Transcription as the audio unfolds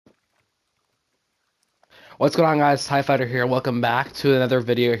What's going on, guys? TIE Fighter here. Welcome back to another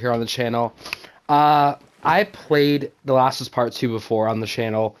video here on the channel. I played The Last of Us Part 2 before on the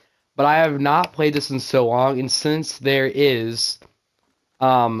channel, but I have not played this in so long, and since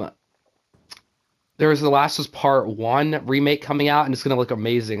um, there is The Last of Us Part 1 remake coming out, and it's gonna look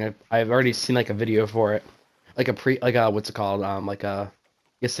amazing. I've already seen like a video for it, like a, what's it called? I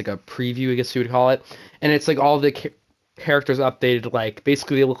guess like a preview, I guess you would call it, and it's like all the characters updated, like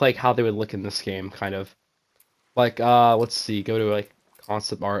basically they look like how they would look in this game, kind of. Like, let's see, go to like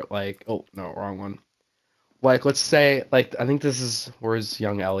concept art, like, oh, no, wrong one. Like, let's say, like, I think this is, where's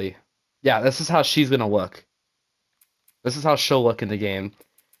young Ellie? Yeah, this is how she's gonna look. This is how she'll look in the game.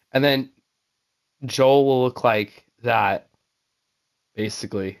 And then Joel will look like that,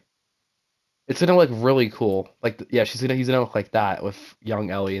 basically. It's gonna look really cool. Like, yeah, he's gonna look like that with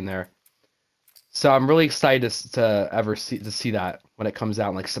young Ellie in there. So I'm really excited to see that when it comes out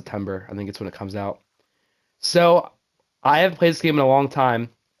in like September. I think it's when it comes out. So I haven't played this game in a long time.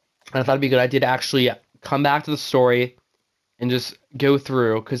 And I thought it'd be a good idea to actually come back to the story and just go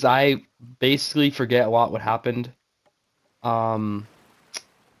through because I basically forget a lot what happened. Um,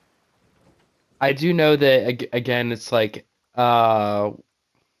 I do know that again, it's like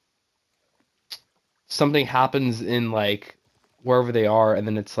something happens in like wherever they are, and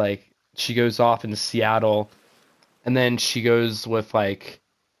then it's like she goes off into Seattle, and then she goes with like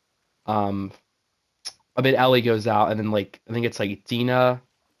um, I mean Ellie goes out, and then like I think it's like Dina,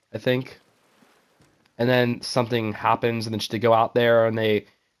 I think. And then something happens, and then they go out there and they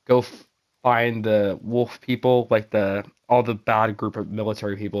go find the wolf people, like the all the bad group of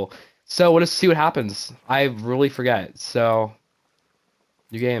military people. So we'll just see what happens. I really forget. So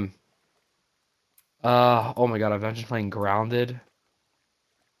new game. Oh my God, I've been playing Grounded.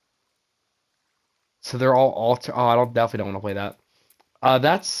 So they're all alter. Oh, I don't definitely don't want to play that.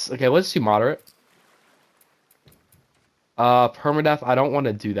 That's okay. Let's do moderate. Permadeath. I don't want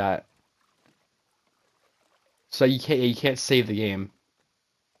to do that. So you can't save the game.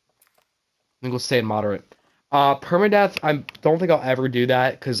 I think we'll stay in moderate. Permadeath, I don't think I'll ever do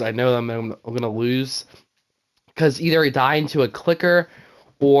that because I know I'm gonna lose. Because either I die into a clicker,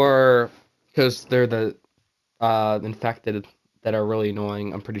 or because they're the infected that are really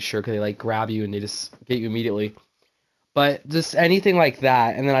annoying. I'm pretty sure because they like grab you and they just get you immediately. But just anything like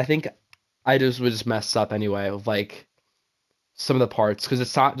that, and then I think I just would just mess up anyway with like some of the parts because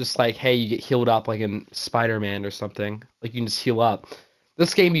it's not just like hey you get healed up like in Spider-Man or something. Like you can just heal up.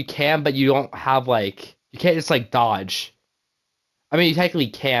 This game you can, but you don't have like you can't just like dodge. I mean, you technically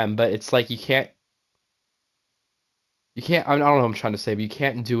can, but it's like you can't. I don't know what I'm trying to say, but you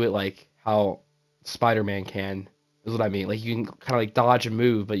can't do it like how Spider-Man can. Is what I mean. Like you can kind of like dodge and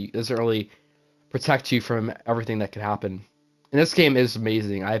move, but it doesn't really protect you from everything that can happen. And this game is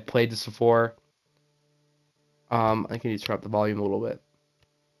amazing. I played this before. I can need to turn up the volume a little bit.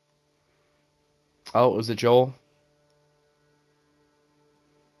 Oh, was it Joel?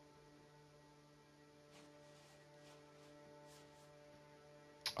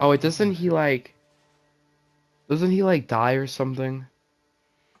 Oh, wait, doesn't he like die or something?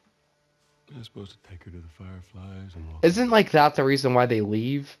 I'm supposed to take her to the Fireflies and walk Isn't away. like that the reason why they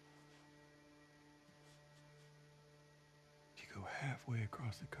leave? You go halfway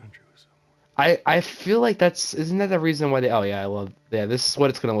across the country with someone. I feel like isn't that the reason why they oh yeah, this is what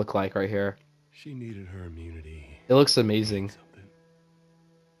it's gonna look like right here. She needed her immunity. It looks You need amazing. something.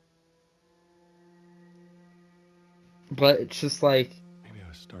 But it's just like Maybe I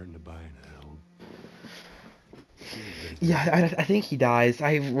was starting to buy into that old fear-based yeah, medicine. I think he dies.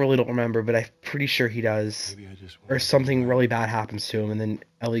 I really don't remember, but I'm pretty sure he does. Maybe I just Or wanted to be something right. really bad happens to him, and then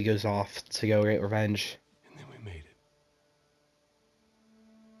Ellie goes off to go get revenge. And then we made it.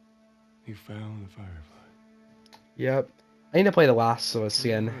 You found the Firefly. Yep. I need to play The Last of Us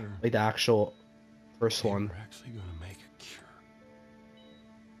Here you again, were. like the actual first They one. were actually going to make a cure.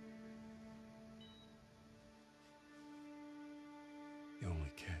 The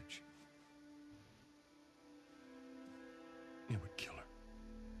only catch. It would kill her.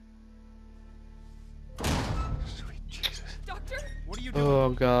 Sweet Jesus. Doctor? What are you doing? Oh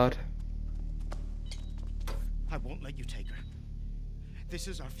God. I won't let you take her. This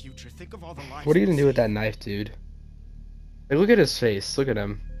is our future. Think of all the lives What are you we'll gonna do with save. that knife, dude? Like, look at his face. Look at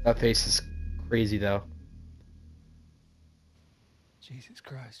him. That face is crazy, though. Jesus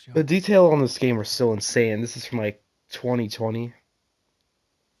Christ, The John. detail on this game are still insane. This is from like 2020.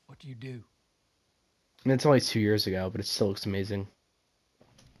 What do you do? I mean, it's only 2 years ago, but it still looks amazing.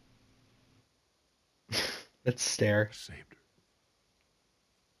 That I stare. saved her.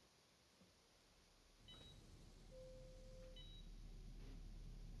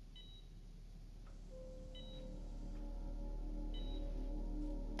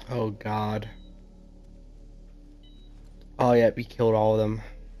 Oh God. Oh yeah, we killed all of them.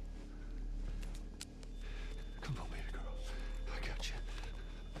 Come on, baby girl. I got you.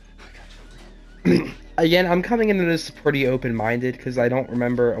 I got you. Again, I'm coming into this pretty open-minded because I don't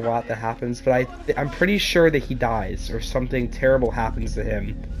remember a lot that happens, but I'm pretty sure that he dies or something terrible happens to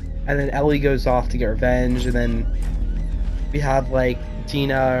him, and then Ellie goes off to get revenge, and then we have like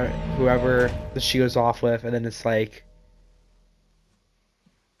Dina, whoever that she goes off with, and then it's like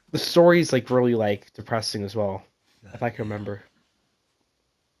the story's like really like depressing as well, if I can remember.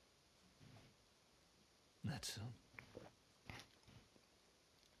 That's so.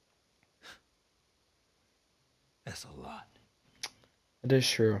 That's a lot. It is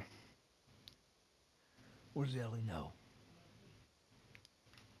true. What does Ellie know?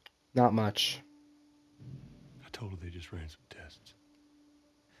 Not much. I told her they just ran some tests.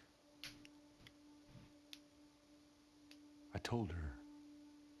 I told her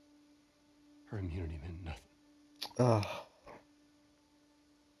her immunity meant nothing. Ugh.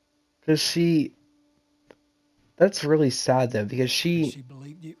 Because that's really sad though, because She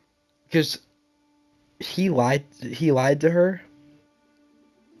believed you. because he lied to her.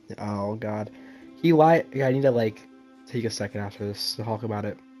 Oh God. He lied. Yeah, I need to like take a second after this to talk about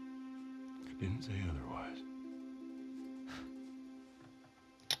it. I didn't say otherwise.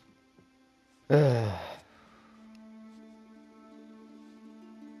 Ugh.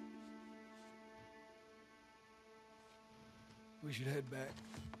 We should head back.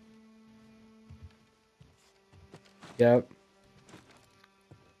 Yep.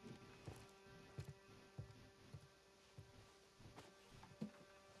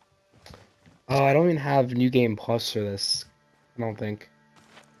 Oh, I don't even have New Game Plus for this. I don't think.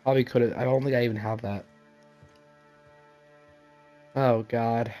 Probably could have. I don't think I even have that. Oh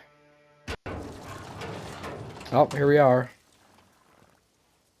God. Oh, here we are.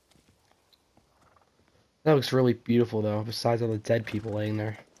 That looks really beautiful though, besides all the dead people laying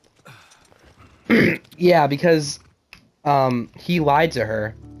there. Yeah, because he lied to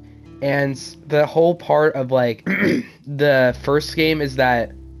her. And the whole part of like the first game is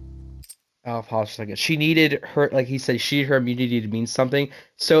that oh, pause for a second. She needed her, like he said, she needed her immunity to mean something.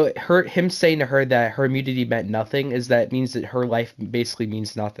 So him saying to her that her immunity meant nothing is that means that her life basically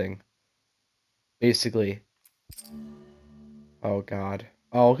means nothing. Basically. Oh God.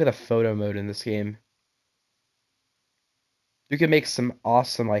 Oh, look at the photo mode in this game. You could make some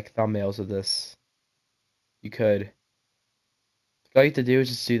awesome like thumbnails of this. You could. All you have to do is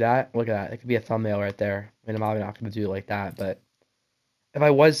just do that. Look at that. It could be a thumbnail right there. I mean, I'm probably not going to do it like that, but if I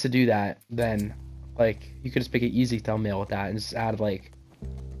was to do that, then like you could just make an easy thumbnail with that and just add like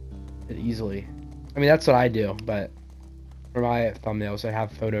it easily. I mean, that's what I do, but for my thumbnails, I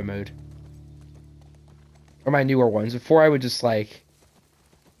have photo mode. Or my newer ones. Before I would just like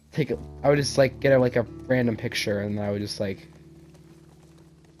I would just like get like a random picture and I would just like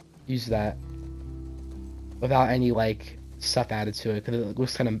use that without any like stuff added to it because it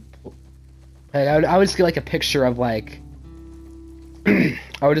looks kind of like I would just get like a picture of like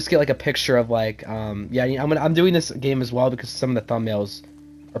I would just get like a picture of like yeah, I'm doing this game as well because some of the thumbnails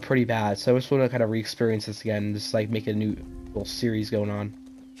are pretty bad, so I just want to kind of re-experience this again and just like make a new little series going on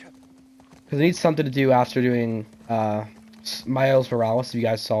because I need something to do after doing Miles Morales, if you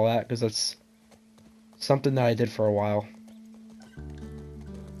guys saw that, because that's something that I did for a while.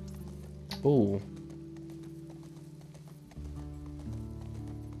 Ooh.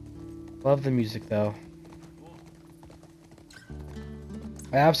 Love the music though.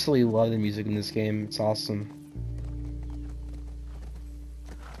 I absolutely love the music in this game. It's awesome.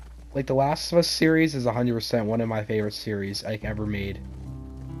 Like the Last of Us series is 100% one of my favorite series like ever made.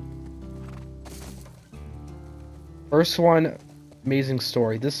 First one, amazing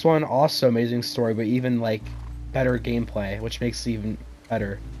story. This one also amazing story, but even like better gameplay, which makes it even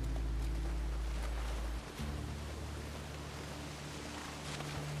better.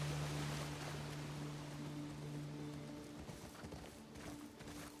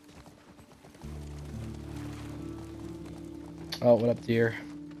 Oh, what up, dear?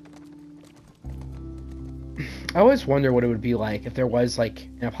 I always wonder what it would be like if there was like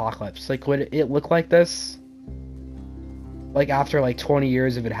an apocalypse. Like, would it look like this? Like after like 20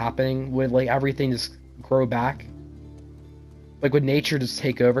 years of it happening, would like everything just grow back? Like would nature just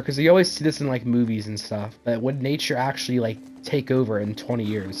take over? Because you always see this in like movies and stuff. But would nature actually like take over in 20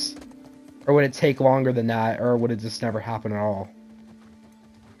 years? Or would it take longer than that? Or would it just never happen at all?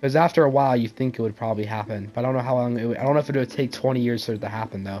 Because after a while, you think it would probably happen, but I don't know how long. I don't know if it would take 20 years for it to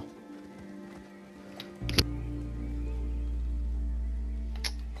happen, though.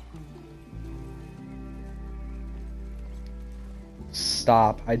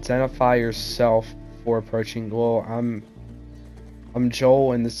 stop. Identify yourself before approaching. Well, I'm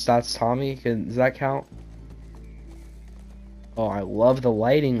Joel, and that's Tommy. Does that count? Oh, I love the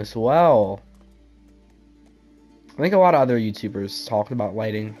lighting as well. I think a lot of other YouTubers talked about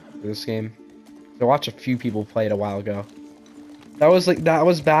lighting for this game. I watched a few people play it a while ago. That was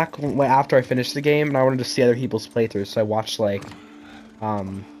back after I finished the game, and I wanted to see other people's playthroughs. So I watched like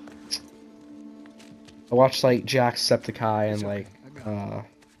Jacksepticeye and like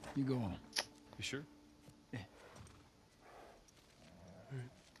You go on. You sure?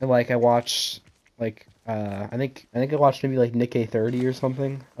 and like I watched like I think I watched maybe like Nick A30 or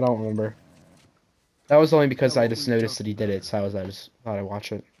something. I don't remember. That was only because I just noticed that he did it, so I just thought I'd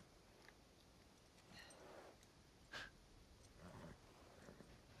watch it.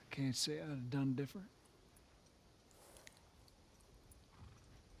 I can't say I'd have done different.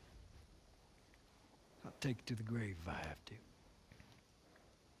 I'll take it to the grave if I have to.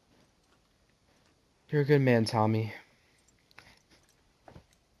 You're a good man, Tommy.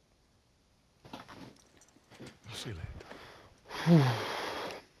 I'll see you later.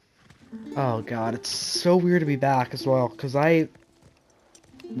 Oh god, it's so weird to be back as well, because I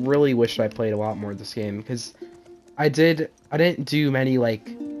really wish I played a lot more of this game, because I didn't do many, like,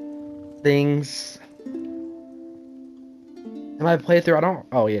 things in my playthrough.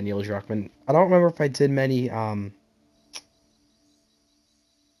 Oh yeah, Neil Druckmann. I don't remember if I did many,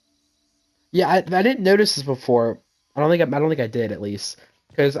 yeah, I didn't notice this before. I don't think I did, at least,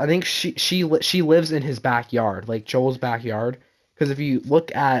 because I think she lives in his backyard, like Joel's backyard. Because if you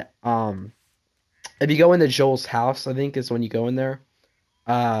look at if you go into Joel's house, I think is when you go in there,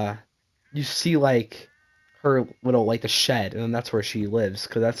 you see like her little like the shed, and then that's where she lives.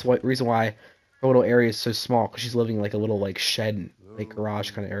 Because that's what reason why her little area is so small. Because she's living in like a little like shed, like garage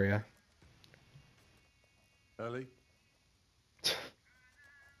kind of area. Ellie?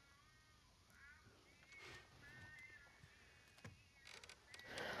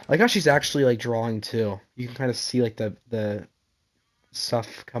 I like how she's actually like drawing too. You can kind of see like the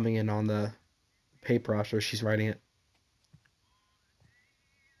stuff coming in on the paper after she's writing it.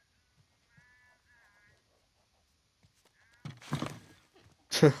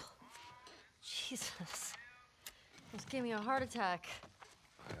 Jesus. Almost gave me a heart attack.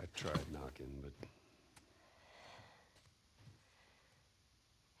 I tried knocking, but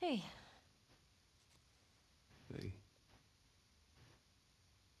Hey, hey,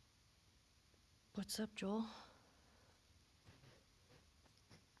 what's up, Joel?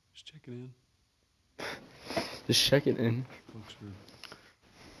 just checking in. Just check it in. Folks are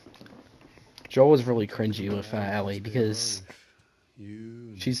Joel was really cringy with Ellie because you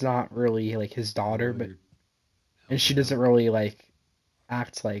and she's not really like his daughter, but you're and she helping doesn't out. really like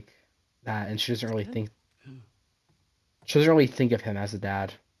act like that, and she doesn't really Good. think Yeah. she doesn't really think of him as a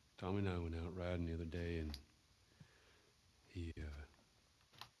dad. Tommy and I went out riding the other day, and he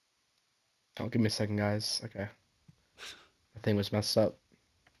Oh, give me a second, guys. Okay, the thing was messed up.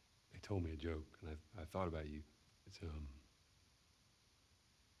 they told me a joke, and I thought about you. It's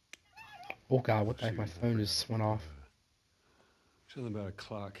Oh God, what the heck? shoot, My I phone forgot. just went off. Something about a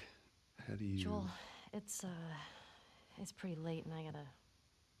clock. How do you? Joel, it's pretty late and I gotta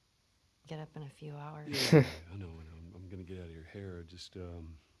get up in a few hours. Yeah, I know, and I'm gonna get out of your hair. Just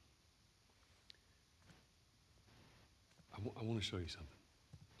I want to show you something.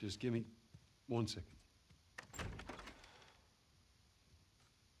 Just give me 1 second.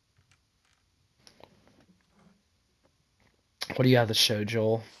 What do you have to show,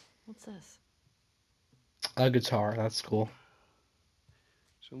 Joel? What's this? A guitar. That's cool.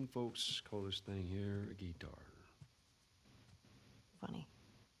 Some folks call this thing here a guitar. Funny.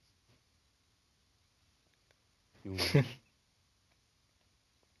 You want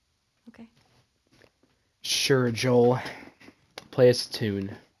Okay. Sure, Joel. Play us a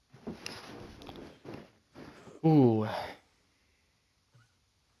tune. Ooh.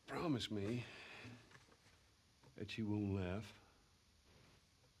 promise me that you won't laugh?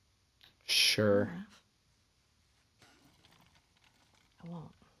 Sure. Laugh. I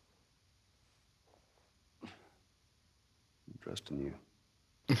won't. I'm trusting you.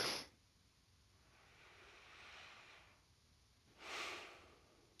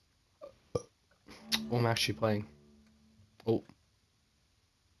 Oh, I'm actually playing. Oh.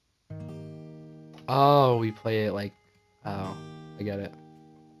 Oh, we play it like... Oh, I get it.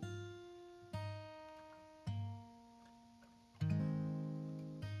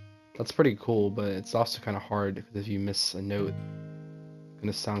 That's pretty cool, but it's also kind of hard because if you miss a note, it's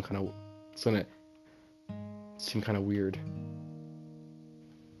gonna sound kind of... It's gonna seem kind of weird.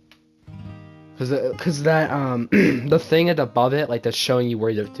 Cause that the thing at above it, like that's showing you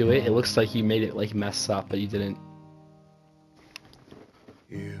where to do it, it looks like you made it like mess up, but you didn't.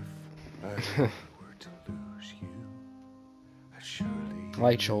 If I ever were to lose you, I'd surely I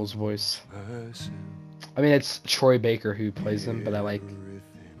like Joel's voice. myself. I mean, it's Troy Baker who plays him, but I like. Everything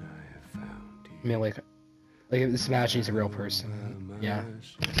I have found I mean, like just imagine he's a real person. Yeah.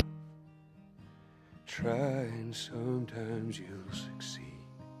 myself. Try and sometimes you'll succeed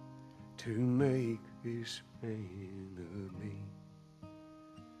to make this man of me.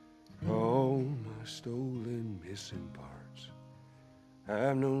 All my stolen missing parts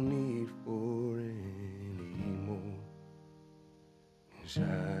I've no need for anymore. 'Cause I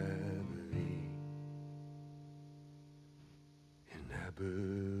believe, and I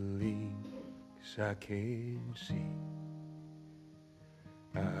believe 'cause I can see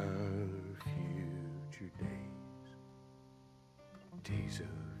our future days, days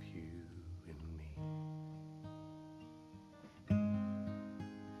of you and me.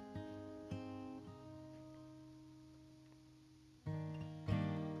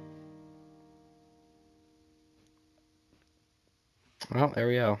 Well, there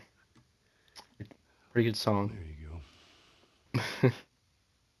we go. Pretty good song. There you go.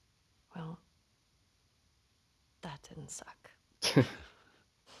 Well, that didn't suck.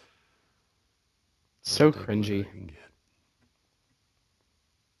 So Take what I cringy. can get.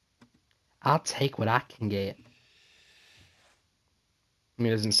 I'll take what I can get. I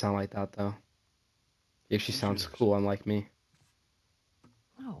mean, it doesn't sound like that though. He actually sounds Cheers. cool, unlike me.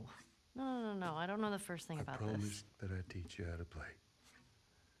 No. No. I don't know the first thing I about promised this. that I'd teach you how to play.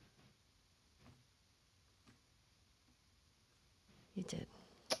 You did.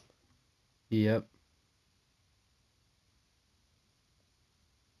 Yep.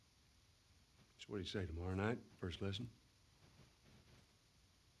 So what do you say, tomorrow night? First lesson?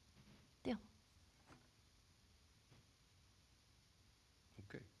 Deal.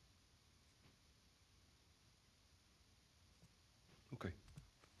 Okay. Okay.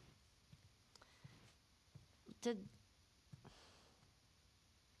 Do you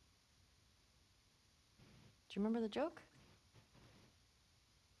remember the joke?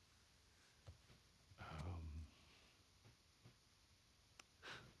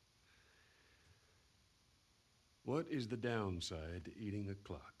 What is the downside to eating a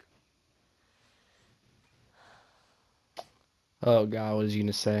clock? Oh God, what was you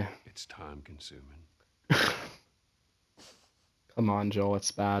gonna say? It's time consuming. Come on, Joel,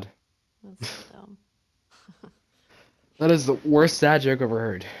 it's bad. That's so dumb. That is the worst dad joke I've ever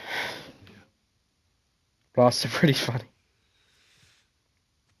heard. But also pretty funny.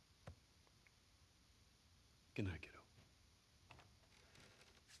 Good night, kiddo.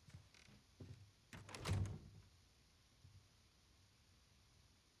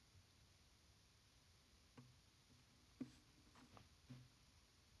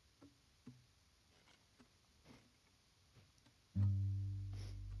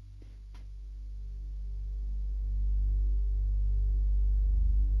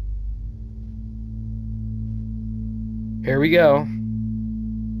 Here we go.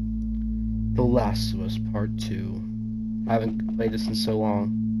 The Last of Us Part 2. I haven't played this in so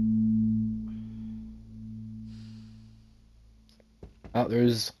long. Oh,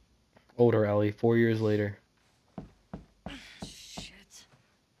 there's older Ellie, 4 years later. Shit.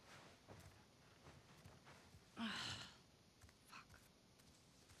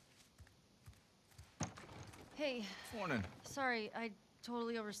 Hey, Morning. sorry, I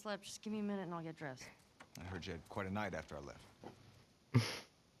totally overslept. Just give me a minute and I'll get dressed. I heard you had quite a night after I left.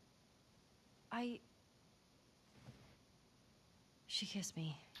 She kissed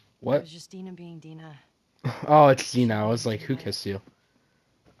me. It What? was just Dina being Dina. Oh, it's Dina. I was like, who kissed you?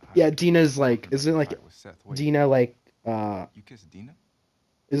 Yeah, Dina's like, isn't like Fight with Seth. Wait, Dina like, you kissed Dina?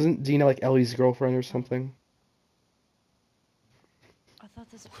 isn't Dina like Ellie's girlfriend or something? I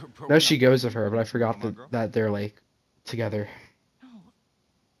thought this. No, she goes with her, but I forgot that they're like together. No.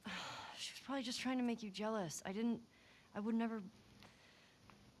 She was probably just trying to make you jealous. I would never.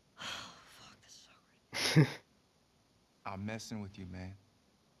 Fuck, this is so great. I'm messing with you, man.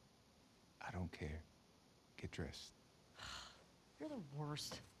 I don't care. Get dressed. You're the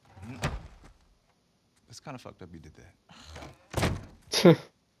worst. It's kind of fucked up you did that. Get your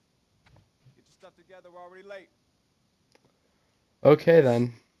stuff together, we're already late. Okay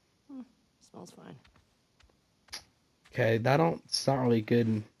then. Smells fine. Okay, it's not really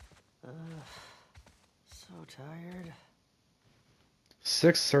good. So tired.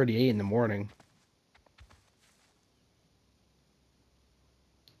 6:38 in the morning.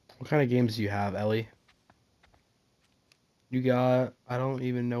 What kind of games do you have, Ellie? You got, I don't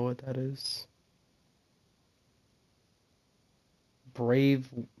even know what that is. Brave.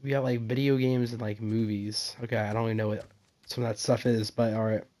 We got like video games and like movies. Okay, I don't even know what some of that stuff is, but all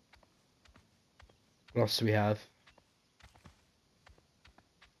right. What else do we have?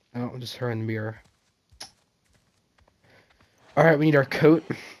 Oh, just her in the mirror. All right, we need our coat.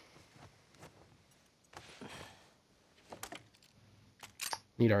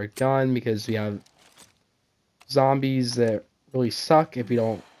 Need our gun because we have zombies that really suck if we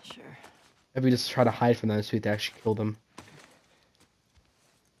don't. Sure. If we just try to hide from them, so we have to actually kill them.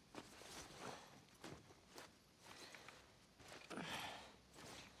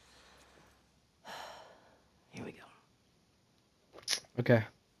 Here we go. Okay.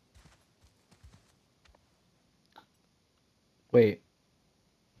 Wait.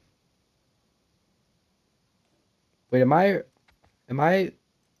 Wait, am I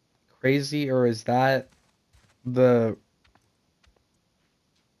crazy, or is that the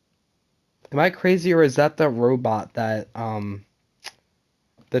am I crazy, or is that the robot that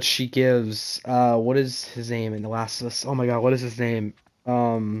that she gives what is his name in The Last of Us? Oh my god, what is his name?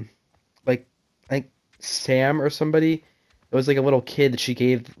 Like I think Sam or somebody. It was like a little kid that she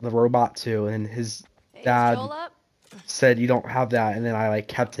gave the robot to, and his Hey, dad is Joel up? said you don't have that, and then I like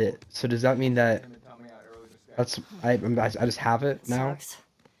kept it. So does that mean that that's I just have it now? Sucks.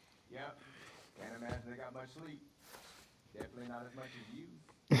 Yep. Can't imagine they got much sleep. Definitely not as much as you.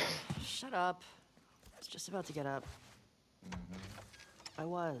 Shut up. I was just about to get up. I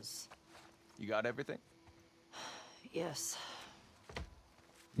was. You got everything? Yes.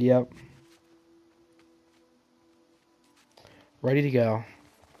 Yep. Ready to go.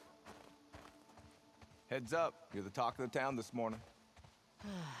 Heads up. You're the talk of the town this morning.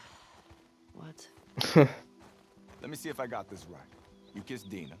 What? Let me see if I got this right. You kissed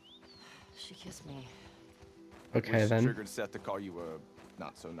Dina. She kissed me. Okay, Which then. triggered Seth to call you a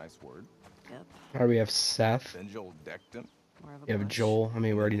not so nice word. Yep. Alright, we have Seth. Then Joel decked him. More of a We have push. Joel. I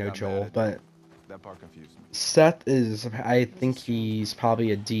mean, we already know Not mad Joel, at but you. That part confused me. Seth is, I think he's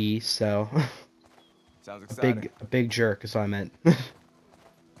probably a D, so Sounds exciting. a big jerk is what I meant.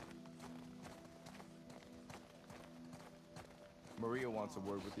 Maria wants a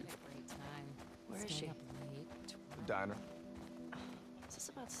word with you. Great time. Where is she? The diner. Is this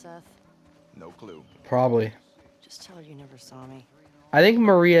about Seth? No clue. Probably. Just tell her you never saw me. I think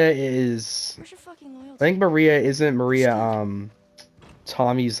Maria is. Where's your fucking loyalty? I think Maria isn't Maria.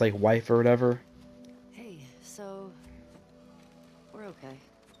 Tommy's like wife or whatever. Hey, so we're okay,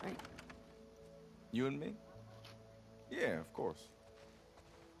 right? You and me? Yeah, of course.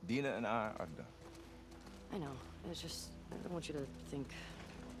 Dina and I are done. I know. It's just I don't want you to think.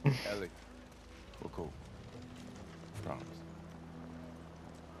 Ellie, we're cool. Promise.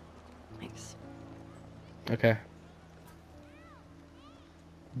 Thanks. Okay.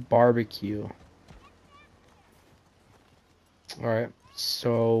 Barbecue. Alright,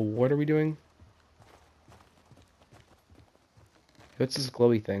 so what are we doing? What's this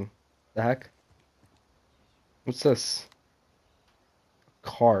glowy thing? The heck? What's this?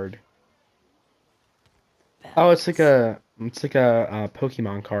 Card. Oh, it's like a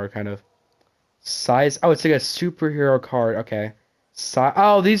Pokemon card kind of. Size. Oh, it's like a superhero card. Okay.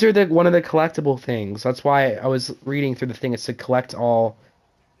 Oh, these are one of the collectible things. That's why I was reading through the thing. It said collect all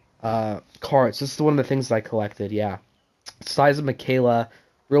cards. This is one of the things that I collected. Yeah. Size of Michaela.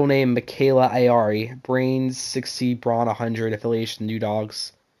 Real name Michaela Ayari. Brains 60, Brawn 100. Affiliation New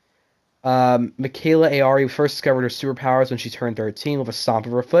Dogs. Michaela Ayari first discovered her superpowers when she turned 13. With a stomp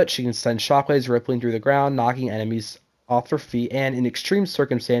of her foot, she can send shockwaves rippling through the ground, knocking enemies off their feet, and in extreme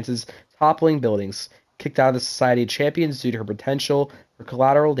circumstances, toppling buildings. Kicked out of the Society of Champions due to her potential for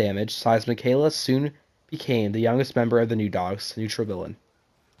collateral damage, Size Michaela soon became the youngest member of the New Dogs, neutral villain.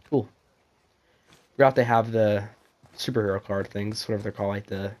 Cool. Forgot they have the superhero card things, whatever they're called, like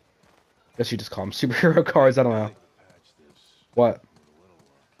the... I guess you just call them superhero cards, I don't know. What?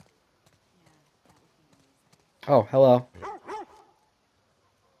 Oh, hello.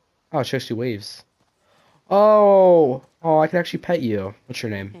 Oh, she actually waves. Oh! Oh, I can actually pet you. What's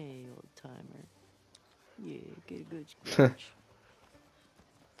your name? Hey, old timer. Yeah, get a good scratch.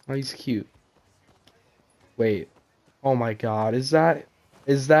 Oh, he's cute. Wait. Oh my god, is that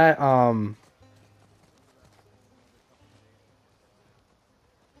is that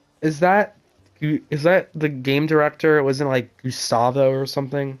the game director? It wasn't like Gustavo or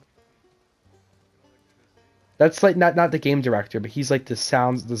something? That's like not the game director, but he's like the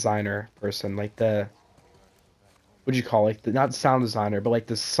sound designer person, like the what do you call it? Like not the sound designer, but like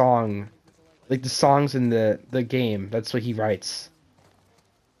the song, like the songs in the game. That's what he writes.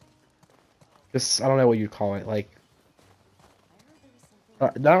 This I don't know what you'd call it, like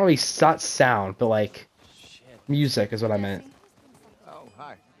not really sound, but like music is what I meant.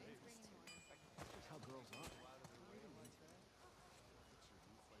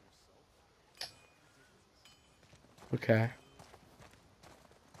 Okay.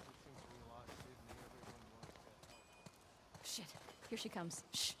 Shit, here she comes.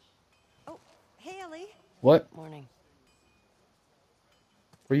 Shh. Oh, hey, Ellie. What? Morning.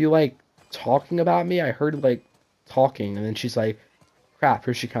 Were you like talking about me? I heard like talking, and then she's like, "Crap,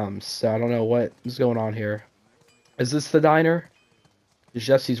 here she comes." So I don't know what is going on here. Is this the diner?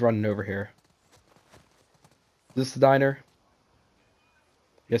 Jesse's running over here. Is this the diner?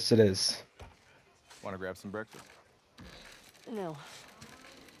 Yes, it is. Want to grab some breakfast? No.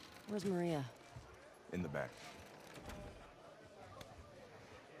 Where's Maria? In the back.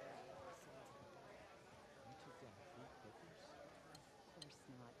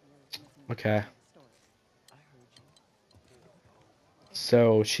 Okay.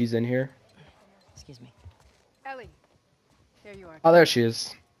 So she's in here? Excuse me. Ellie, there you are. Oh, there she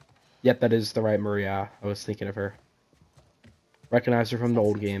is. Yep, that is the right Maria. I was thinking of her. Recognize her from the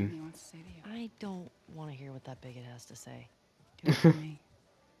old game. He wants to say to you. I don't want to hear what that bigot has to say. Do it for me,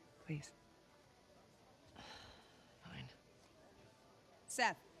 please. Fine.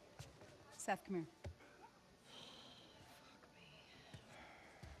 Seth. Seth, come here.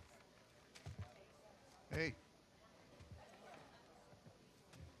 Hey.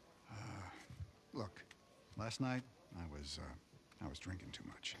 Look, last night I was drinking too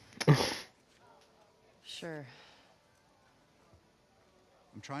much. Sure.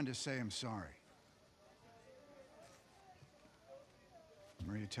 I'm trying to say I'm sorry.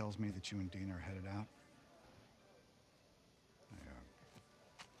 Maria tells me that you and Dean are headed out.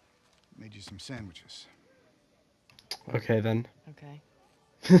 I made you some sandwiches. Okay, then. Okay.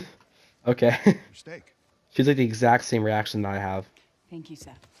 Okay. Your steak. She's like the exact same reaction that I have. Thank you,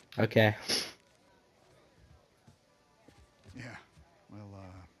 Seth. Okay. Yeah. Well,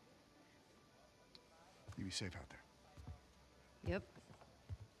 you be safe out there.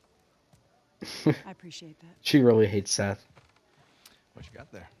 Yep. I appreciate that. She really hates Seth. What you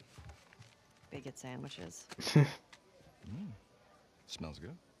got there? Bigot sandwiches. Smells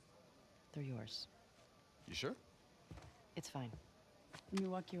good. They're yours. You sure? It's fine. Let me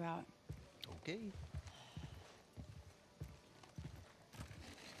walk you out. Okay.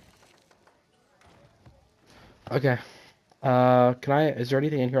 Okay. Is there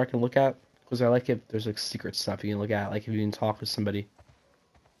anything in here I can look at? Because I like if there's like secret stuff you can look at, like if you can talk to somebody.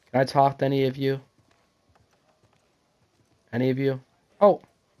 Can I talk to any of you? Any of you? Oh.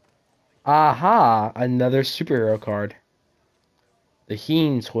 Aha! Another superhero card. The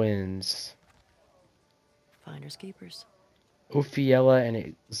Heen twins. Finders keepers. Ophiella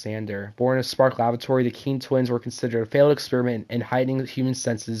and Xander. Born in a Spark laboratory, the Keen twins were considered a failed experiment in heightening human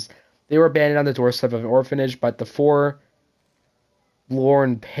senses. They were abandoned on the doorstep of an orphanage, but the forlorn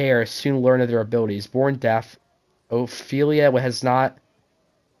pair soon learned of their abilities. Born deaf, Ophelia has not...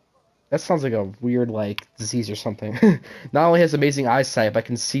 That sounds like a weird, like, disease or something. Not only has amazing eyesight, but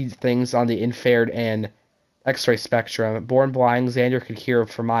can see things on the infrared and X-ray spectrum. Born blind, Xander could hear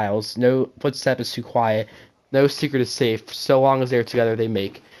for miles. No footstep is too quiet. No secret is safe. So long as they're together, they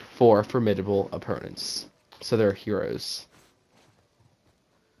make for formidable opponents. So they're heroes.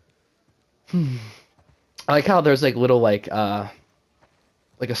 I like how there's like little like a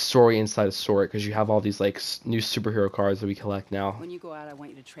story inside a story because you have all these like new superhero cards that we collect now. When you go out, I want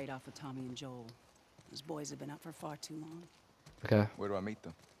you to trade off with Tommy and Joel. Those boys have been out for far too long. Okay. Where do I meet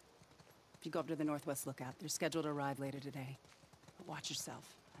them? If you go up to the Northwest Lookout, they're scheduled to arrive later today. But watch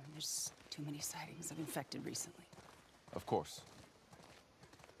yourself. I mean, there's too many sightings of infected recently. Of course.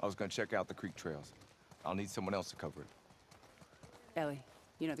 I was gonna check out the creek trails. I'll need someone else to cover it. Ellie,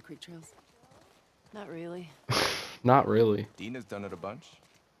 you know the creek trails? Not really. Not really. Dina's done it a bunch.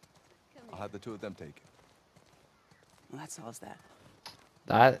 I'll have the two of them take it. Well, that solves that.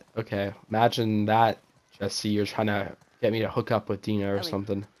 That okay. Imagine that, Jesse. You're trying to get me to hook up with Dina or Ellie.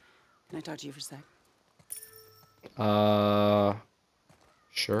 something. Can I talk to you for a sec?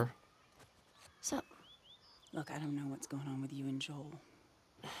 Sure. So, Look, I don't know what's going on with you and Joel.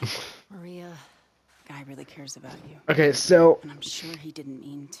 Maria, Guy really cares about you. Okay, so And I'm sure he didn't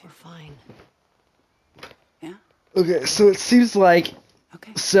mean to. we're fine. Yeah? okay, so it seems like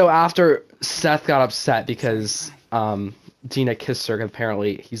Okay. so after Seth got upset because Dina kissed her,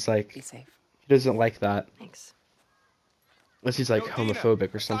 apparently he's like Be safe. he doesn't like that. Thanks. Unless he's like Yo, Dina,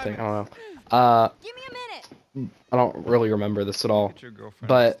 homophobic or something. Simon. I don't know. Give me a minute. I don't really remember this at all. Get your girlfriend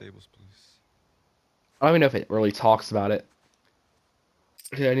But- in the stables, please. I don't even know if it really talks about it.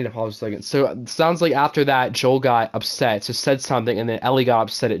 Okay, I need to pause a second. So it sounds like after that, Joel got upset, so said something, and then Ellie got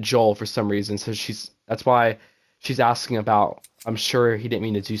upset at Joel for some reason. So that's why she's asking about. I'm sure he didn't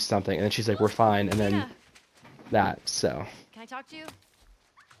mean to do something, and then she's like, "We're fine," and then Dina, that. So can I talk to you?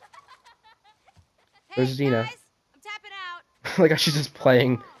 Where's Dina? Guys, I'm Like she's just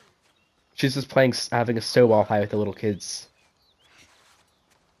playing. She's just playing, having a snowball fight with the little kids.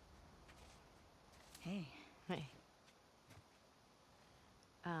 Hey. Hey.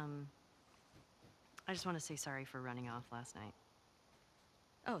 I just want to say sorry for running off last night.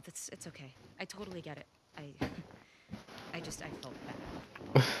 Oh, it's okay. I totally get it. I felt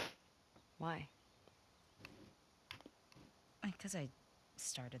bad. Why? Because I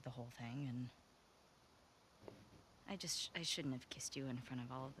started the whole thing, and I shouldn't have kissed you in front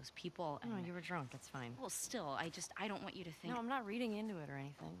of all of those people. No, And you were drunk. It's fine. well, still, I don't want you to think. No, I'm not reading into it or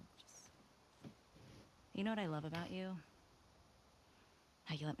anything. Just... You know what I love about you?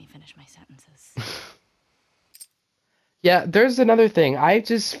 How you let me finish my sentences. Yeah, there's another thing. I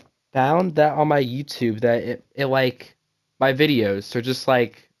just found that on my YouTube that it like my videos are just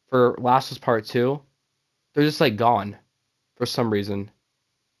like for Last of Us Part 2, they're just like gone for some reason.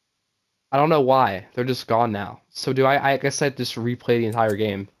 I don't know why. They're just gone now. So I guess I just replay the entire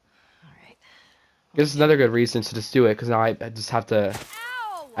game. Alright. This is another good reason to just do it, because now I just have to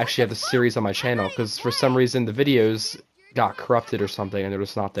actually have the series on my channel, because for some reason the videos got corrupted or something and they're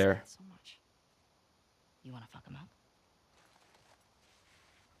just not there. So much. You want to fuck him up?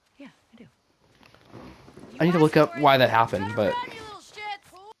 Yeah, I do. I need to look up why that happened, but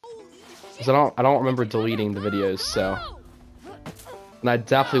because I don't remember deleting the videos, so. And I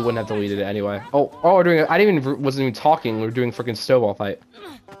definitely wouldn't have deleted it anyway. Oh, we're doing. Wasn't even talking. We were doing freaking snowball fight.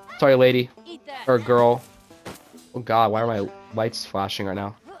 Sorry, lady or girl. Oh God, why are my lights flashing right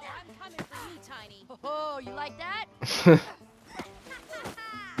now? Oh, you like that?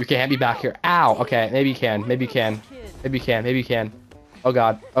 You can't be back here. Ow. Okay, maybe you can. Maybe you can. Maybe you can. Maybe you can. Oh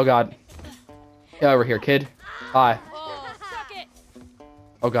God. Oh God. Get over here, kid. Hi.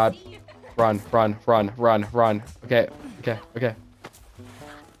 Oh God. Run, run, run, run, run. Okay. Okay. Okay.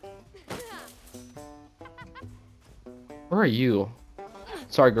 Where are you?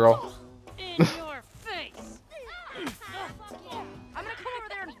 Sorry, girl. In your face. I'm gonna come over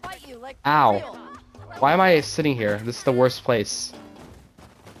there and fight you like Ow. real. Why am I sitting here? This is the worst place.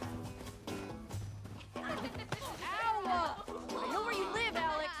 Ow! I know where you live,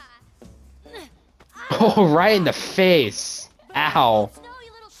 Alex. Oh, right in the face. Ow. Snow,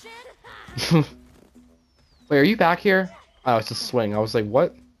 you little shit. Wait, are you back here? Oh, it's a swing. I was like,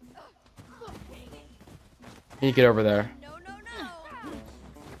 what? Can you get over there? No.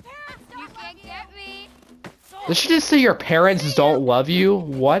 You can't get me. Did she just say your parents don't love you?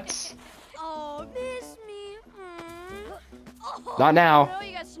 What? Oh, miss me. Oh, Not now. no,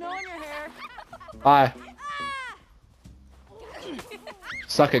 you got snow in your hair. Bye.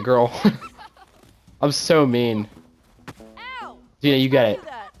 Suck it, girl. I'm so mean. Ow! Dina, you get it. Do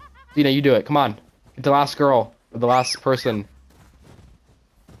that. Dina, you do it. Come on. Get the last girl. Or the last person.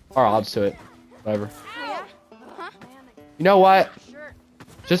 Alright, I'll just do it. Whatever. Yeah? Huh? You know what? Sure.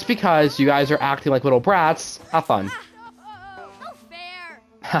 Just because you guys are acting like little brats, have fun. No fair.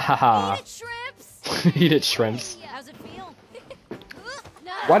 Ha ha ha. Eat it, shrimps. Eat it, shrimps. How's it feel?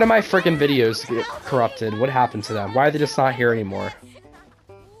 No. Why do my freaking videos get corrupted? What happened to them? Why are they just not here anymore?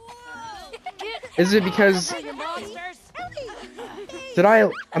 Is it because You monsters. did I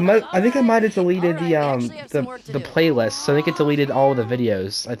think I might have deleted the the playlist. I think it deleted all of the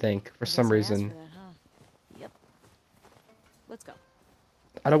videos, I think, for some reason. Yep. Let's go.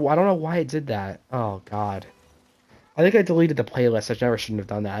 I don't know why it did that. Oh God. I think I deleted the playlist. I never shouldn't have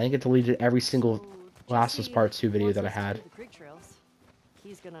done that. I think it deleted every single Last of Us Part 2 video that I had.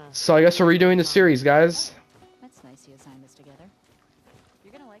 He's gonna... So I guess we're redoing the series, guys. That's nice you assigned this together.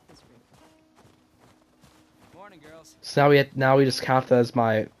 You're gonna like this group. Morning, girls. So now we just count that as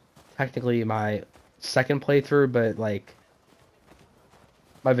technically my second playthrough, but like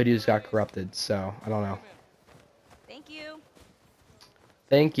my videos got corrupted, so I don't know. Thank you.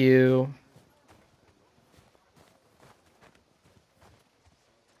 Thank you.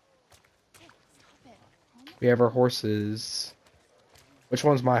 We have our horses. Which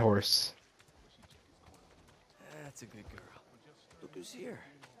one's my horse? That's a good girl. Look who's here.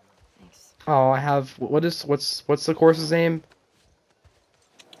 Thanks. Oh, I have what's the horse's name?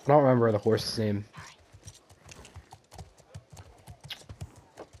 I don't remember the horse's name.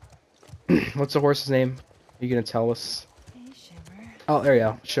 What's the horse's name? Are you gonna tell us? Hey, Shimmer. Oh, there you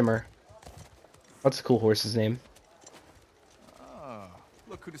go, Shimmer. What's the cool horse's name? Ah,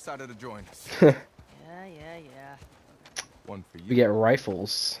 look who decided to join us. Yeah. One for you. We get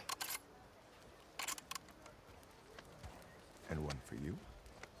rifles. And one for you.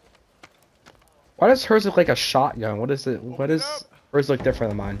 Why does hers look like a shotgun? What is it? What is hers look different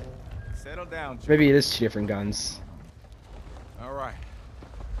than mine? Settle down, Jim. Maybe it is 2 different guns. All right.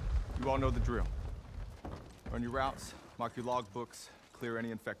 You all know the drill. Learn your routes, Mark your logbooks, clear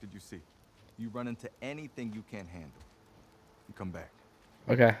any infected you see. You run into anything you can't handle, you come back.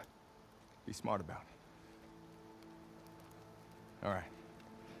 Okay. Be smart about it. All right.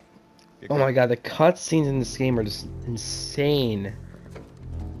 Oh my god, the cutscenes in this game are just insane.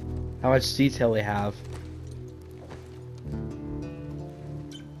 How much detail they have.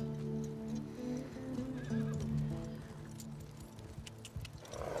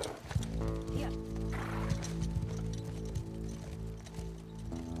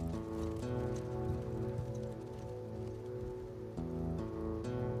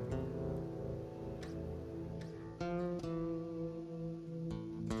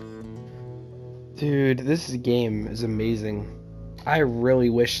 Dude, this game is amazing. I really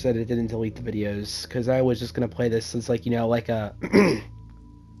wish that it didn't delete the videos, because I was just gonna play this as like, you know, like a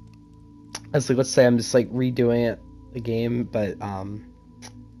as like, let's say I'm just like redoing the game, but oh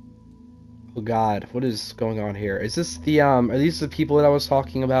god, what is going on here? Is this the are these the people that I was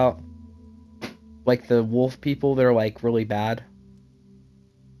talking about? Like the wolf people that are like really bad?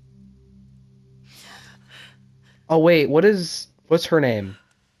 Oh wait, what's her name?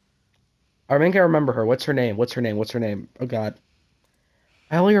 I think I remember her. What's her name? What's her name? What's her name? Oh god.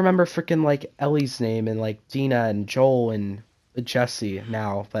 I only remember freaking like Ellie's name and like Dina and Joel and Jesse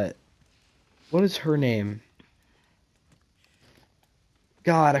now, but what is her name?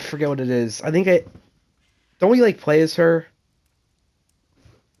 God, I forget what it is. I think don't we like play as her?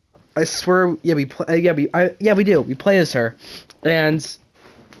 I swear, yeah, we play. Yeah, we do. We play as her, and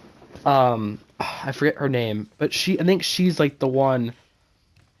I forget her name, but I think she's like the one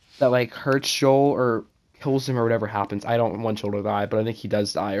that like hurts Joel or kills him or whatever happens. I don't want Joel to die, but I think he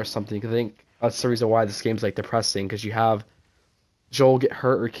does die or something. I think that's the reason why this game's like depressing, because you have Joel get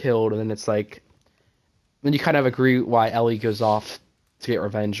hurt or killed, and then it's like, then you kind of agree why Ellie goes off to get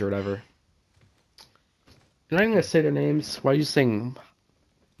revenge or whatever. You're not even gonna say their names. Why are you saying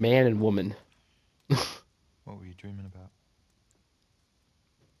man and woman? What were you dreaming about?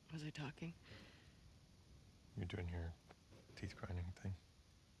 Was I talking? You're doing your teeth grinding thing.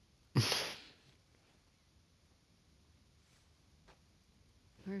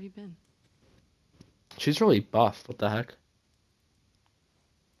 Where have you been? She's really buff. What the heck?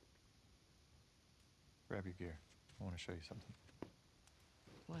 Grab your gear. I want to show you something.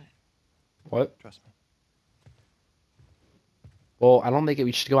 What? What? Trust me. Well, I don't think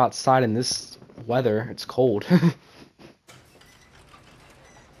we should go outside in this weather. It's cold.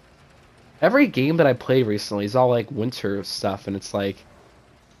 Every game that I played recently is all like winter stuff, and it's like,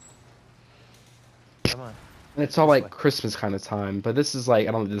 Come on. and it's all like Christmas kind of time. But this is like,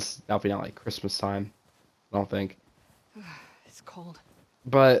 I don't. This is definitely not like Christmas time. I don't think. It's cold.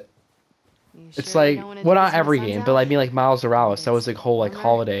 But You it's sure you like, don't wanna well, do not this when every the sun's game, but out? I mean like Miles Morales. That was like whole like Summer?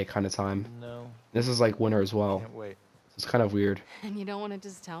 holiday kind of time. No. This is like winter as well. Can't wait. It's kind of weird. And you don't want to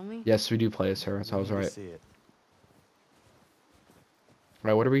just tell me? Yes, we do play as her. So I was You need to right. see it.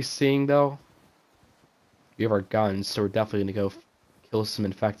 Right, what are we seeing though? We have our guns, so we're definitely gonna go kill some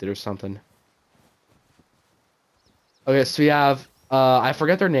infected or something. Okay, so we have I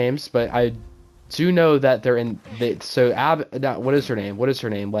forget their names, but I do know that they're in. So what is her name? What is her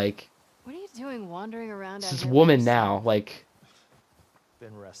name? Like, What are you doing wandering around out this here by woman yourself? now. Like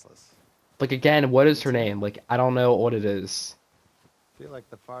Been restless. again, what is her name? Like, I don't know what it is. Feel like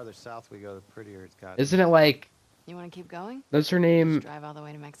the farther south we go, the prettier it's got. Isn't it like? You want to keep going? That's her Just name. drive all the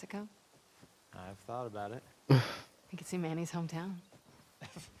way to Mexico? I've thought about it. You could see Manny's hometown.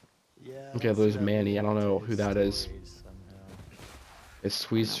 Yeah. Okay, that's there's got Manny. I don't know his who that is. stories somehow. It's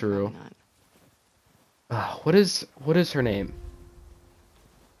Sweet No, Suru. probably not. What is her name?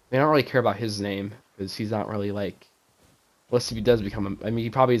 I mean, I don't really care about his name because he's not really like. Unless if he does become I mean, he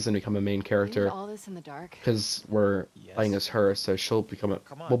probably is gonna become a main You did character all this in the dark? because we're playing Yes. as her, so she'll become a.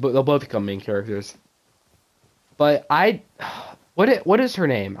 Come on. Well, they'll both become main characters. But what is her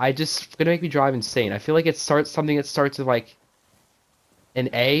name? It's gonna make me drive insane. I feel like it starts something that starts with like an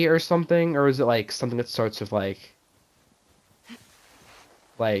A or something, or is it like something that starts with like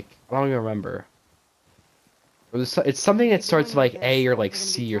I don't even remember. It's something that starts with like A or like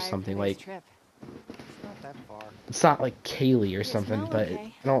C or something like. It's not that far. It's not like Kaylee or Is something, Mel but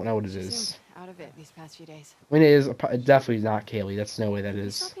okay? I don't know what it She is. seemed out of it these past few days. I mean, it is definitely not Kaylee. That's no way that You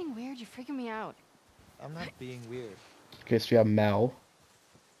is. Stop being weird. You're freaking me out. I'm not being weird. Okay, so we have Mel,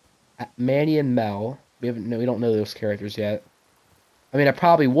 Manny, and Mel. We don't know those characters yet. I mean, I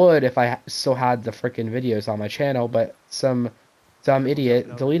probably would if I still had the freaking videos on my channel, but some dumb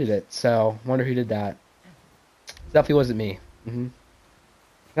idiot deleted it. So, wonder who did that. Definitely wasn't me. And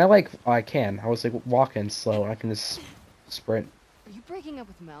I can. I was like walking slow, and I can just sprint. Are you breaking up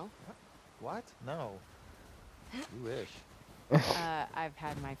with Mel? What? No. You wish. I've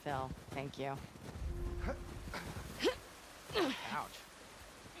had my fill. Thank you. Ouch.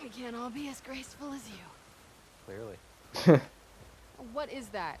 We can't all be as graceful as you. Clearly. What is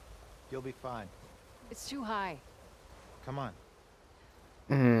that? You'll be fine. It's too high. Come on.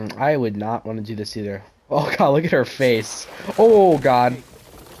 I would not want to do this either. Oh god, look at her face. Oh god.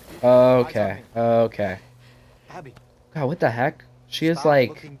 Okay. Okay. Abby. God, what the heck? She is stop like...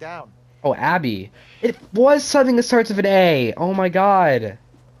 looking down. Oh, Abby. It was something that starts with an A. Oh my god.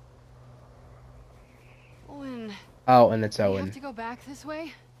 Owen, Oh, and it's we have Owen. to go back this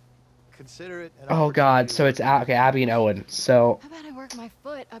way? Consider it an Oh god, opportunity so to it's work okay, Abby and Owen. So... How about I work my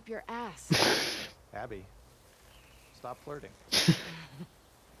foot up your ass? Abby. Stop flirting.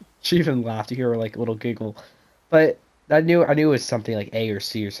 She even laughed. You hear her like a little giggle. But I knew it was something like A or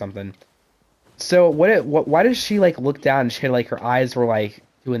C or something. So why does she like look down and she had like her eyes were like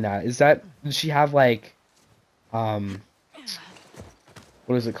doing that? Does she have like what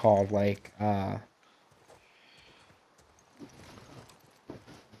is it called? Like I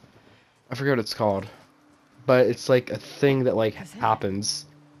forget what it's called. But it's like a thing that like happens.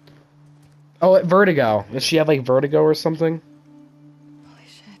 Oh, vertigo. Does she have like vertigo or something? Holy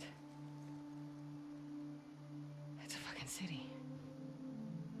shit. It's a fucking city.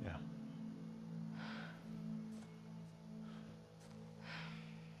 Yeah.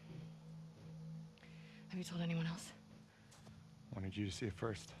 Have you told anyone else? Wanted you to see it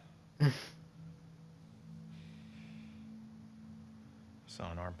first.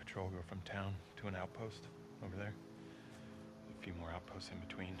 Saw an armed patrol go from town to an outpost over there. A few more outposts in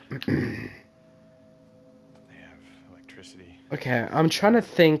between. They have electricity. Okay, I'm trying to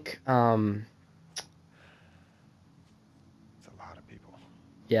think. It's a lot of people.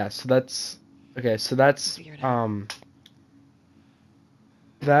 Yeah, so that's okay. So that's Figure it out.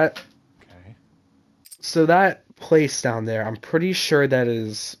 that. Okay. So that place down there, I'm pretty sure that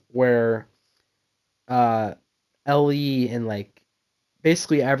is where Ellie and like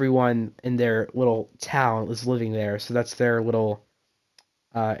basically everyone in their little town is living there. So that's their little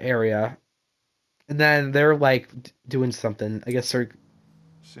area. And then they're like doing something. I guess they're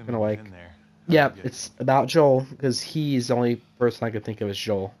Assuming gonna you're like in there. yeah, Good. it's about Joel because he's the only person I could think of as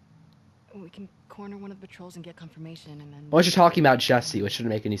Joel. We can corner one of the patrols and get confirmation, and then... Unless you're talking about Jesse, which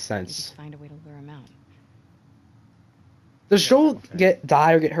shouldn't make any we sense. just find a way to lure him out. Does Yeah, Joel okay.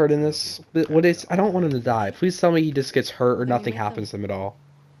 die or get hurt in this? What is? I don't want him to die. Please tell me he just gets hurt or What do you nothing make them? happens to him at all.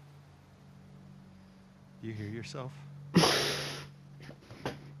 You hear yourself?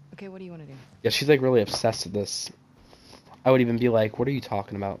 Okay, what do you want to do? Yeah, she's like really obsessed with this. I would even be like, "What are you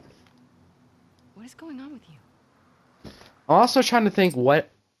talking about?" What is going on with you? I'm also trying to think what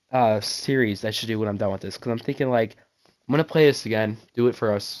series I should do when I'm done with this, because I'm thinking like I'm gonna play this again, do it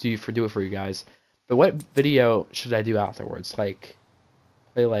for us, do it for you guys. But what video should I do afterwards? Like,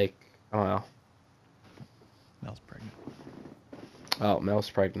 play like I don't know. Mel's pregnant. Oh, Mel's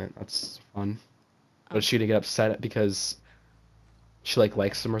pregnant. That's fun. But is she gonna get upset because she like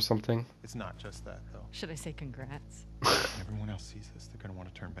likes him or something? It's not just that, though. Should I say congrats? When everyone else sees this, they're gonna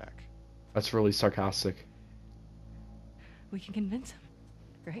want to turn back. That's really sarcastic. We can convince him,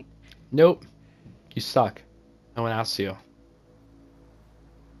 right? Nope. You suck. No one asked you.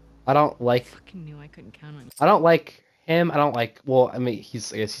 I don't like. Fucking knew I couldn't count on you. I don't like him. I don't like. Well, I mean, I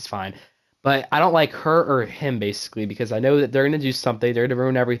guess he's fine. But I don't like her or him basically because I know that they're gonna do something. They're gonna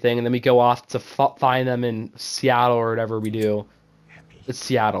ruin everything, and then we go off to find them in Seattle or whatever we do. It's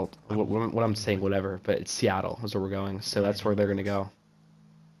Seattle. What I'm saying, whatever. But it's Seattle is where we're going. So that's where they're gonna go.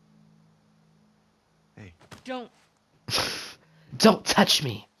 Hey, Don't. Don't touch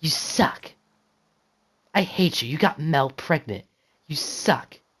me. You suck. I hate you. You got Mel pregnant. You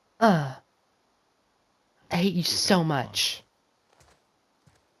suck. I hate you so much.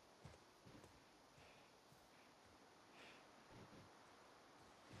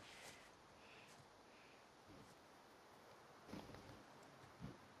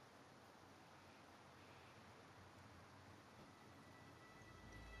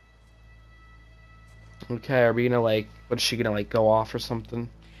 Okay, are we gonna like, what is she gonna like go off or something?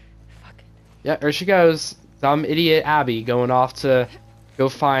 Fuck it. Yeah, there she goes. Some idiot Abby going off to go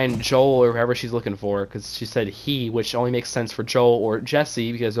find Joel or whoever she's looking for, because she said he, which only makes sense for Joel or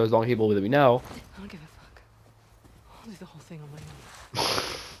Jesse, because those are the only people that we know. I don't give a fuck. I'll do the whole thing on my own.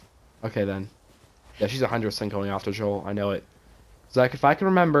 Okay then. Yeah, she's 100% going after Joel. I know it. Zach, if I can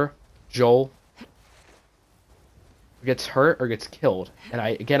remember, Joel gets hurt or gets killed. And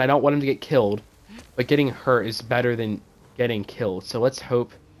I don't want him to get killed, but getting hurt is better than getting killed. So let's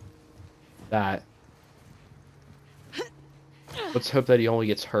hope that he only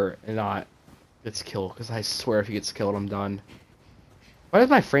gets hurt and not gets killed, because I swear if he gets killed, I'm done. Why does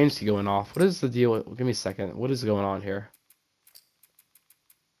my frames keep going off? What is the deal with... Give me a second. What is going on here?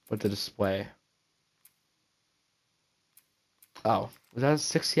 With the display? Oh. Was that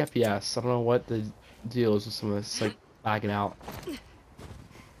 60 FPS? I don't know what the deal is with some of this, like, lagging out.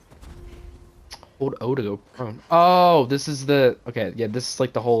 Hold O to go prone. Oh, this is the... Okay, yeah, this is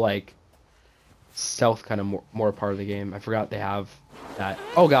like the whole, like, stealth kind of more part of the game. I forgot they have that.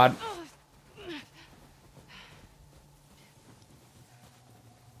 Oh, God.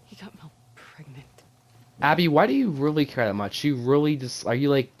 Abby, why do you really care that much? You really just... Are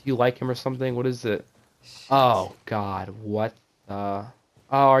you like... Do you like him or something? What is it? Oh, God. What the... Oh,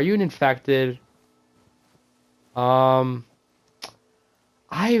 are you an infected? I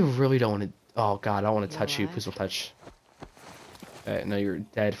really don't want to... Oh, God. I don't want to touch you. Please don't touch. Okay, no, you're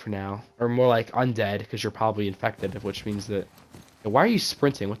dead for now. Or more like undead, because you're probably infected, which means that... Why are you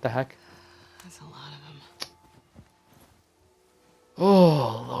sprinting? What the heck? That's a lot of them.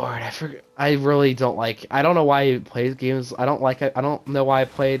 Oh Lord, I forget. I really don't like. I don't know why I play games. I don't like it. I don't know why I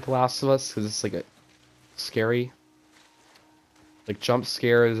played The Last of Us, because it's like scary. Like jump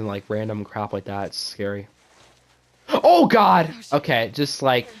scares and like random crap like that. It's scary. Oh God. Okay, just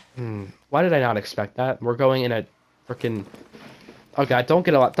like. Why did I not expect that? We're going in a freaking. Oh God! Don't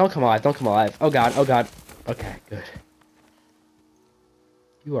get alive! Don't come alive! Don't come alive! Oh God! Oh God! Okay, good.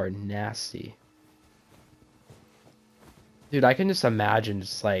 You are nasty. Dude, I can just imagine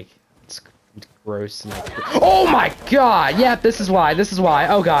just like it's gross and like oh my God! Yeah, this is why. This is why.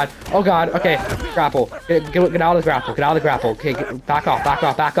 Oh God! Oh God! Okay, grapple. Get out of the grapple. Get out of the grapple. Okay, back off. Back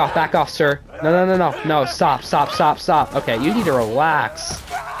off. Back off. Back off, sir. No. Stop. Stop. Okay, you need to relax.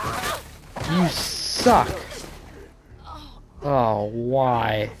 You suck. Oh,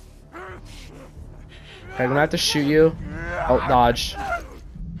 why? Okay, I'm gonna have to shoot you. Oh, dodge.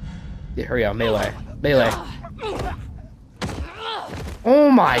 Yeah, here we go. Melee.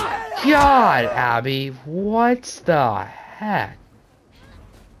 Oh my God, Abby. What the heck?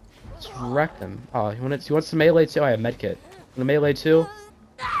 Let's wreck them. Oh, he wants to melee too? I have medkit. Want to melee too?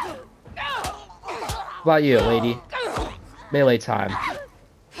 How about you, lady? Melee time.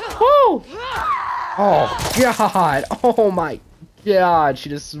 Woo! Oh, God. Oh, my God. She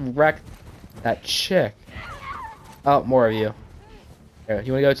just wrecked that chick. Oh, more of you. Here,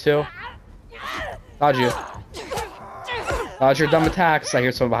 you want to go too? Dodge you. Dodge your dumb attacks. I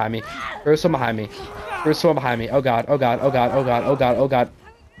hear someone behind me. There's someone behind me. Oh, God. Ow,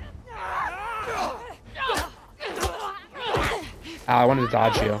 I wanted to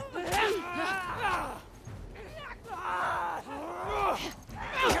dodge you.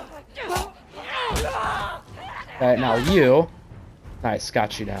 Okay, now you. Nice,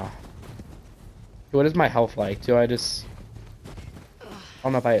 got you now. What is my health like? Do I just... I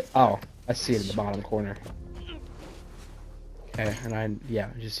don't know if I... Oh, I see it in the bottom corner. Okay, and yeah,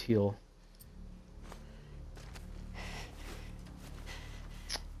 just heal.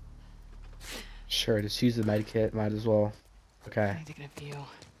 Sure, just use the med kit, might as well. Okay.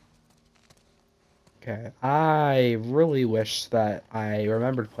 Okay, I really wish that I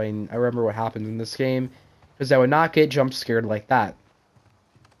remember what happened in this game, because I would not get jump scared like that.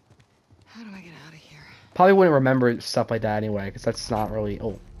 How do I get out of here? Probably wouldn't remember stuff like that anyway, because that's not really...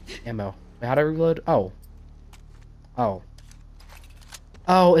 Oh, ammo. Wait, how do I reload? Oh.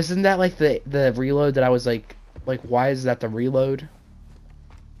 Oh, isn't that like the reload that I was like, why is that the reload?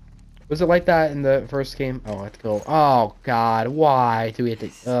 Was it like that in the first game? Oh, I have to go. Oh, God, why do we have to...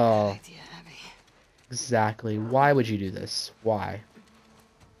 Oh. Exactly. Why would you do this? Why?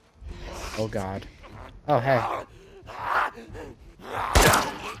 Oh, God. Oh, hey.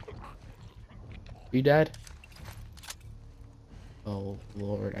 You dead? Oh,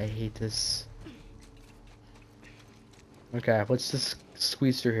 Lord, I hate this. Okay, let's just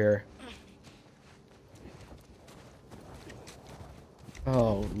squeeze through here.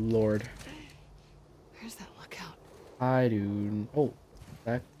 Oh, Lord. Where's that lookout? I do... Oh,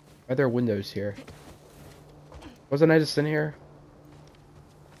 are there windows here? Wasn't I just in here?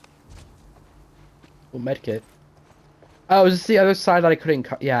 Oh, medkit. Oh, is this the other side that I couldn't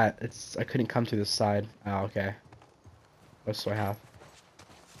come? Yeah, I couldn't come to this side. Oh, okay. What else do I have?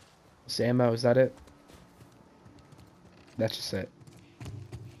 This ammo, is that it? That's just it.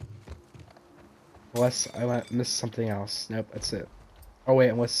 Unless I missed something else. Nope, that's it. Oh wait,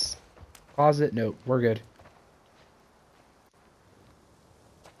 unless closet? Nope, we're good.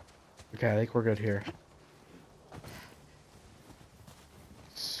 Okay, I think we're good here.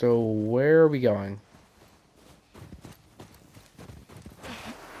 So where are we going?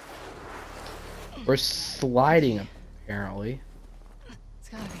 We're sliding apparently. It's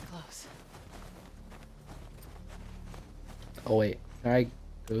gotta be close. Oh wait, can I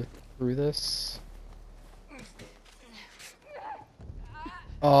go through this?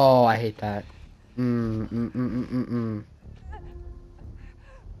 Oh, I hate that.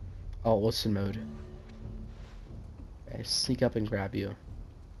 Oh, listen mode. Okay, sneak up and grab you.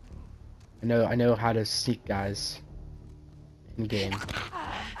 I know how to sneak, guys. In game.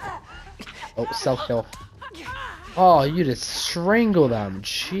 Oh, self-kill. Oh, you just strangle them.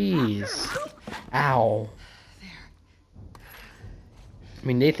 Jeez. Ow. I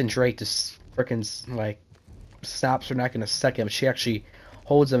mean, Nathan Drake just frickin' like snaps her neck in a second. She actually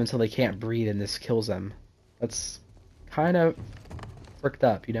holds them until they can't breathe and this kills them. That's kind of fricked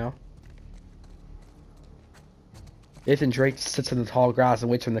up, you know? Nathan Drake sits in the tall grass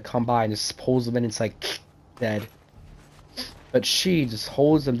and waits for them to come by and just pulls them in and it's like dead. But she just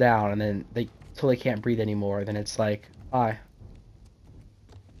holds them down and then till they can't breathe anymore. Then it's like, hi.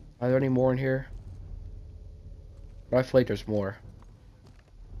 Are there any more in here? I feel like there's more.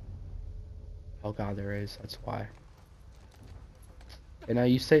 Oh god, there is. That's why. Okay, now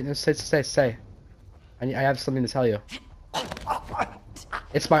you say. I have something to tell you.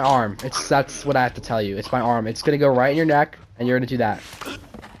 It's my arm. That's what I have to tell you. It's my arm. It's gonna go right in your neck, and you're gonna do that.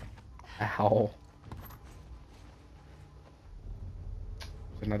 Ow.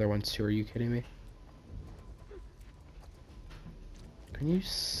 There's another one too. Are you kidding me? Can you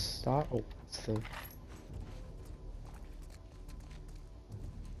stop? Oh, it's the.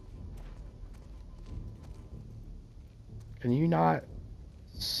 Can you not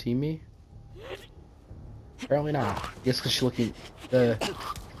see me? Apparently not. I guess because you're looking. I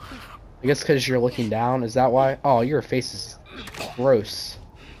guess because you're looking down. Is that why? Oh, your face is gross.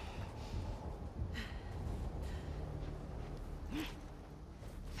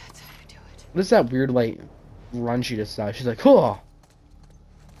 That's how you do it. What is that weird like run she just saw? She's like, "Oh."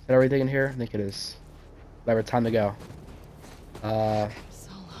 Is that everything in here? I think it is. Whatever. Time to go. So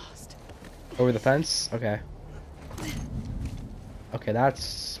lost. Over the fence. Okay. Okay,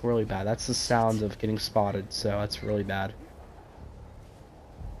 that's really bad. That's the sound of getting spotted, so that's really bad.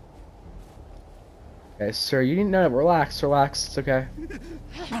 Okay, sir, you need to relax, it's okay.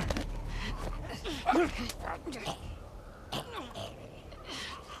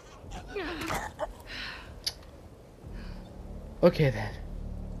 Okay then.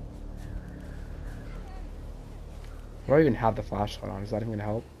 Do I even have the flashlight on? Is that even gonna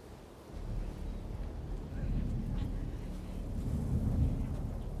help?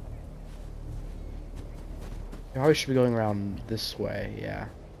 I probably should be going around this way, yeah.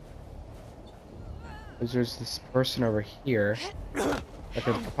 Because there's this person over here that I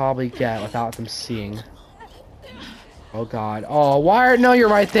could probably get without them seeing. Oh god. Oh, why? No, you're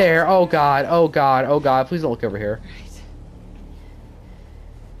right there. Oh god. Oh god. Oh god. Please don't look over here.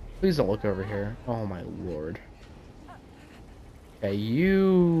 Please don't look over here. Oh my lord. Okay,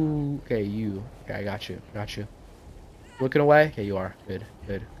 you. Okay, you. Okay, I got you. Got you. Looking away? Okay, you are. Good.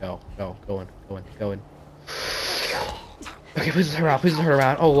 Good. Go. Go. Going. Going. Going. Okay, please don't turn around. Please don't turn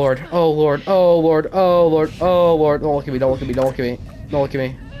around. Oh lord. Oh lord. Oh lord. Oh lord. Oh lord. Don't look at me. Don't look at me. Don't look at me. Don't look at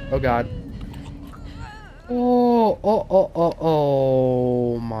me. Oh god. Oh. Oh. Oh. Oh.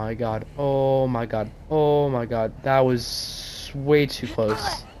 Oh my god. Oh my god. Oh my god. That was way too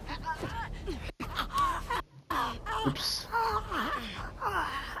close. Oops.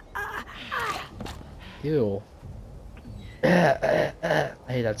 Ew. I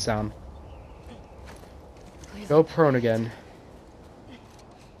hate that sound. Go prone again.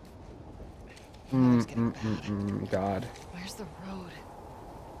 God. Where's the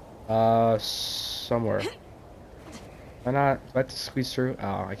road? Somewhere. Why not? Do I have to squeeze through?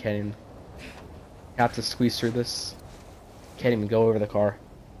 Oh, I can't even. I have to squeeze through this. Can't even go over the car.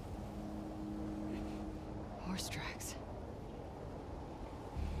 Horse tracks.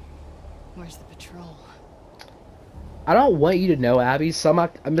 Where's the patrol? I don't want you to know, Abby, so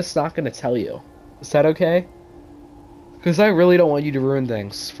I'm just not gonna tell you. Is that okay? Because I really don't want you to ruin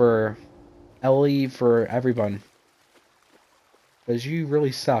things for Ellie, for everyone. Because you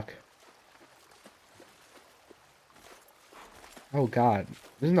really suck. Oh god.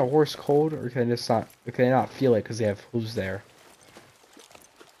 Isn't the horse cold, or can they not feel it because they have hooves there?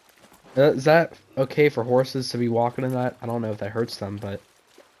 Is that okay for horses to be walking in that? I don't know if that hurts them, but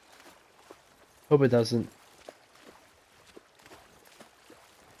hope it doesn't.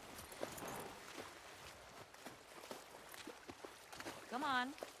 Come on.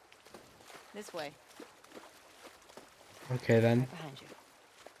 This way. Okay then. Right behind you.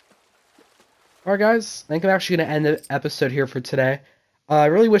 Alright guys, I think I'm actually going to end the episode here for today. I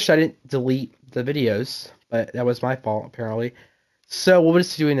really wish I didn't delete the videos, but that was my fault apparently. So we'll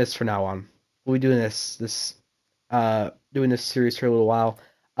just be doing this from now on. We'll be doing this doing this series for a little while.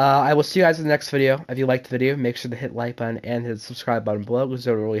 I will see you guys in the next video. If you liked the video, make sure to hit the like button and hit the subscribe button below because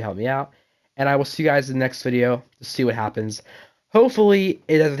it will really help me out. And I will see you guys in the next video to see what happens. Hopefully,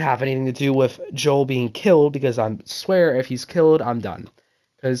 it doesn't have anything to do with Joel being killed, because I swear if he's killed, I'm done.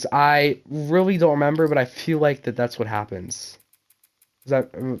 Because I really don't remember, but I feel like that's what happens. Is that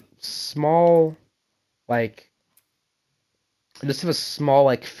small, like, I just have a small,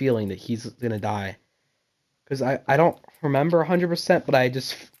 like, feeling that he's gonna die. Because I don't remember 100%, but I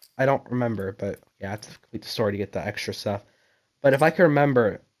don't remember. But yeah, I have to complete the story to get the extra stuff. But if I can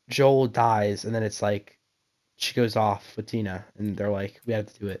remember, Joel dies, and then it's like, she goes off with Dina, and they're like, we have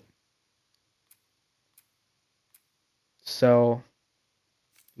to do it. So,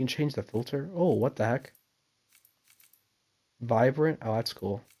 you can change the filter. Oh, what the heck? Vibrant? Oh, that's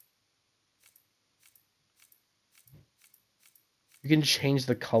cool. You can change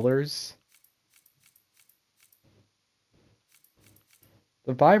the colors.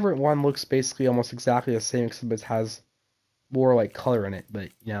 The vibrant one looks basically almost exactly the same, except it has more like color in it, but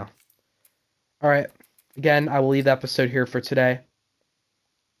you know. Alright, again, I will leave the episode here for today.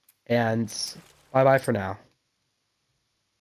 And bye-bye for now.